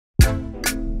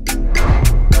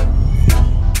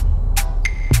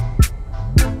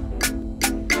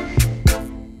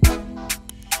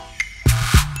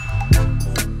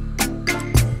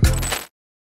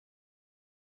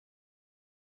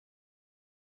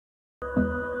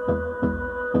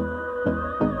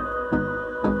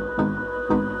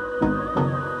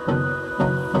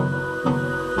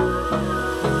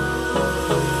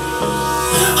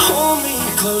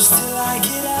close till I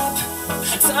get up.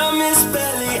 Time is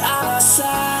barely on our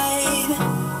side.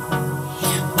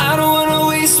 I don't wanna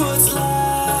waste what's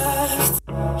left.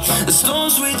 The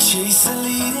storms we chase are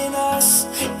leading us,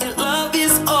 and love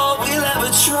is all we'll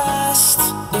ever trust.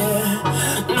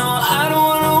 Yeah, no, I don't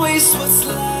wanna waste what's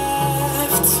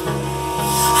left.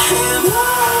 And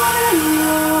on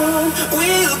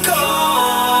we'll go,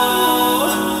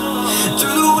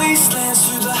 through the wastelands,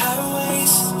 through the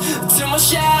highways, till my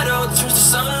shadow turns to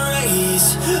sun rays.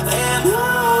 And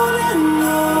on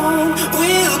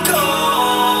we'll go,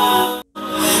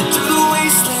 through the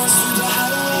wastelands, through the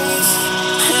highways,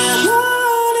 and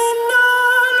on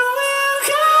we'll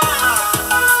go.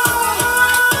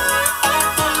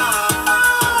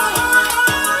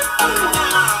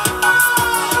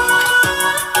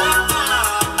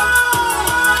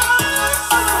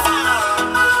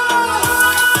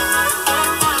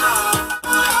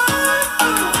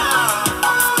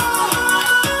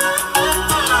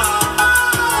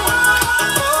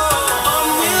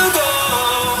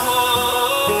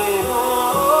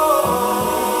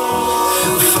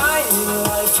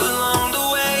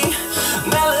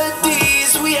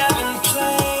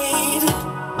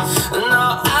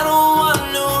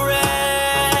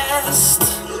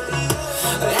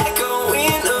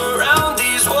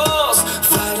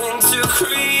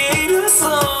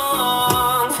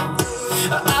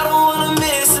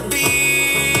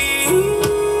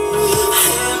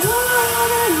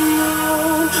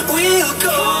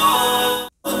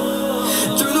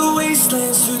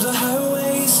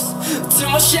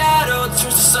 My shadow turns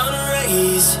to sun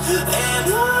rays, and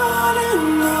on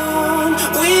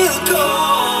we'll go,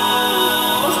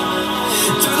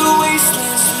 through the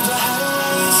wastelands, through the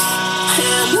highways,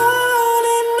 and on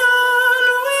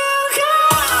we'll go.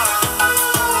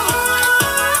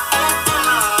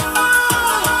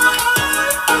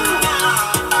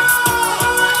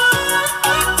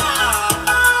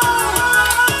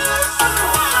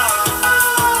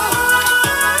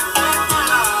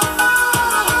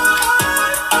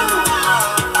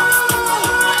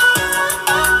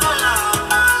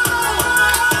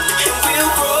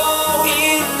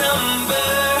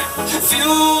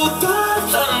 Fueled by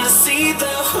them to see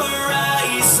the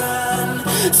horizon,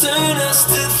 turn us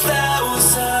to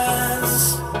thousands.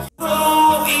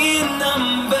 Grow in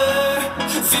number,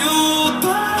 fueled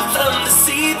by them to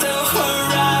see the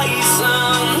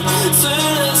horizon,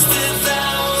 turn us to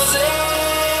thousands.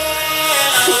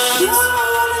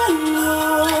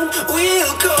 On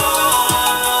we'll go,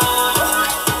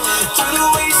 through the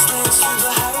wastelands, through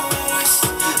the highways,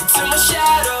 till my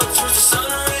shadow turns to sun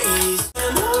rays.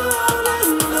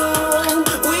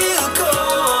 We'll go,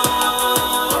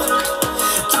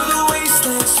 through the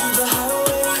wastelands, through the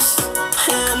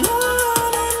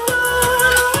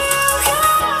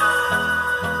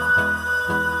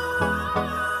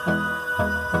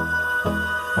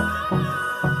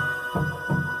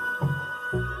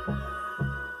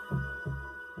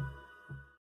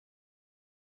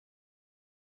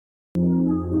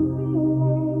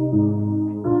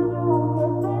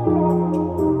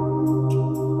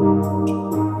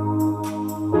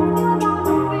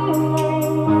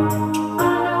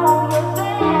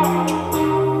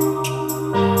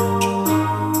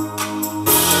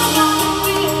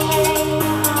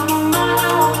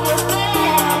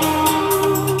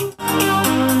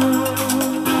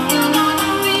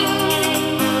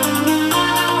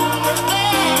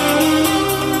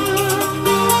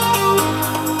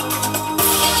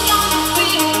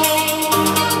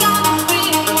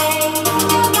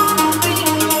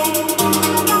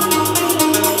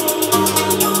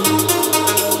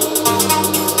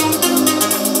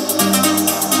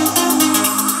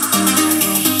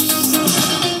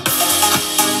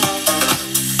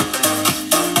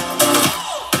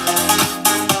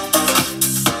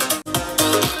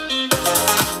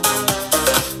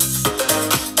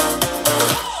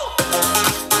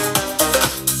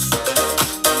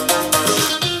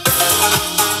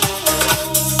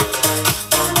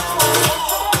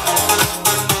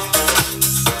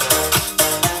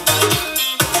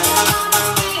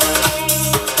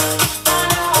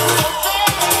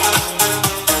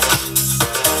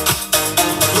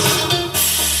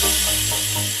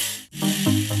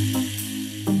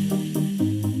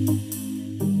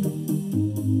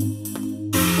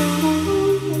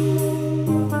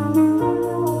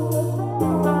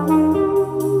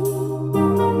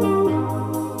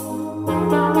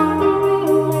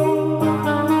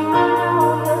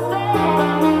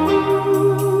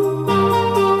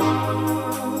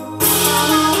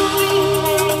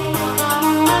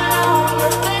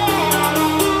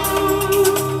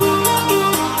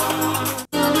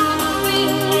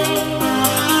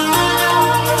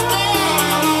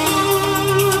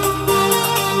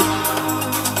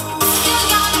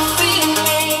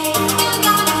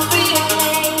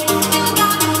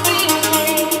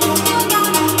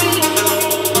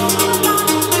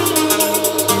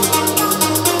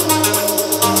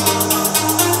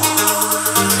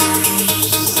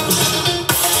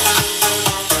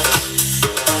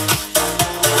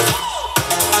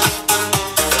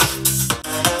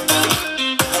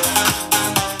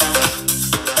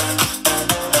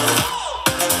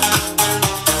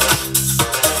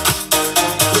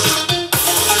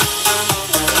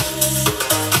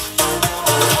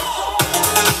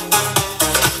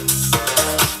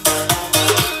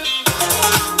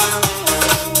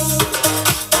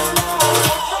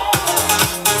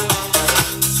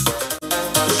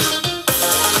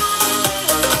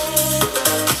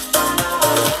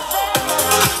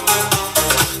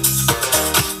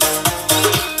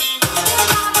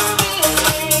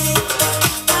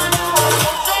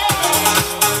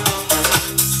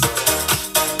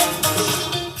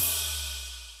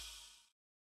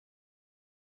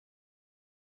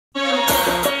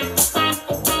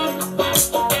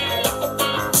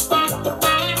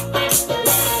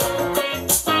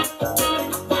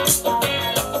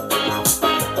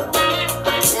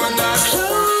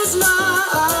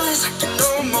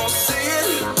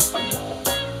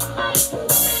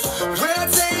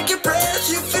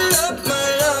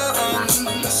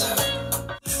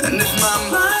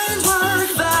mind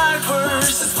work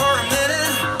backwards just for a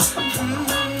minute.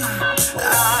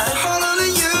 I hold on to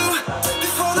you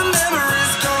before the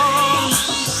memory's gone.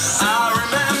 I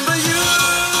remember you,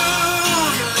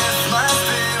 you lift my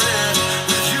spirit.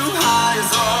 With you high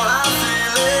is all I'm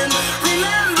feeling.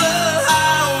 Remember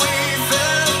how we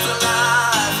felt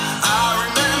alive. I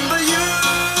remember you,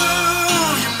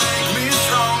 you make me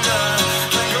stronger.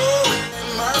 Can go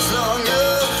much longer.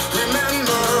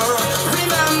 Remember,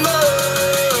 remember.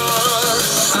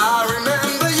 I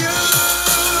remember you,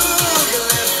 you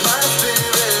lift my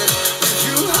spirit. With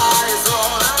you high is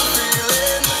all I'm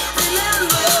feeling.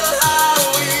 Remember how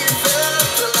we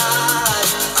felt alive.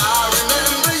 I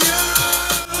remember you,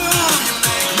 you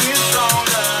make me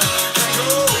stronger. Can go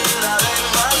without it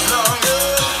much longer.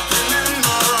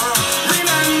 Remember,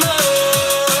 remember.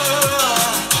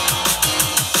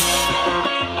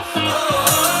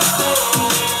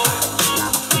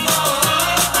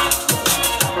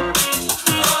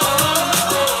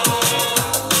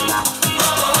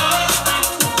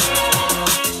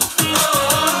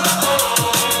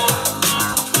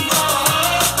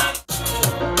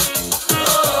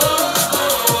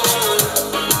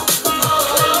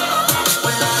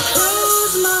 When I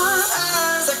close my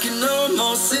eyes, I can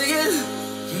almost see it.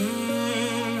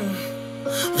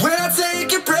 When I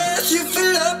take a breath, you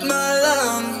fill up my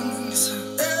lungs.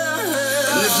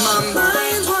 And if my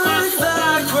mind works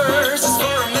backwards just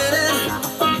for a minute,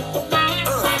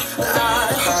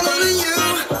 I hold on to you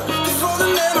before the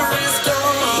memory's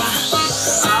gone.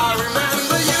 I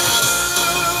remember you,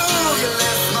 you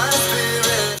lift my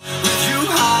spirit. With you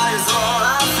high is all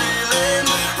I'm feeling.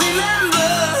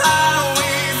 Remember how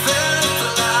we felt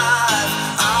alive.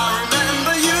 I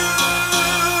remember you,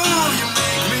 you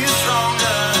make me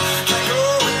stronger. Can't go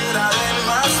without it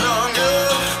much longer.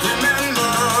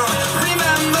 Remember,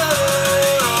 remember.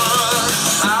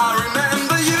 I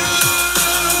remember you,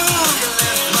 you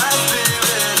lift my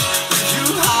spirit. With you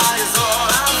high is all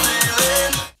I'm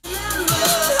feeling. Remember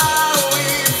how we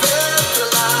felt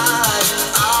alive.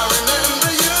 I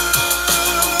remember you,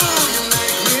 you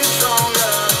make me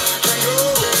stronger. Can't go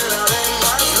without it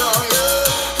much longer.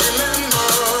 Remember,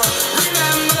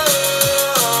 remember.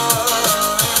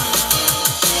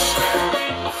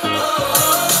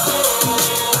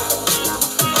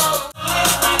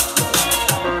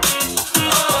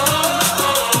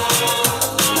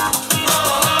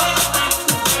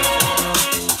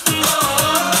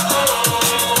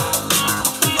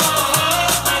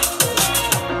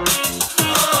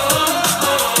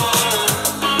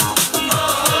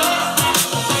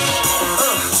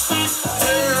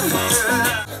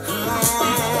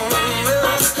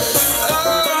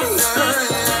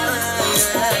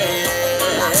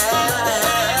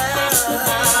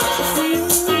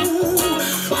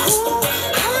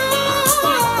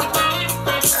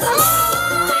 Oh,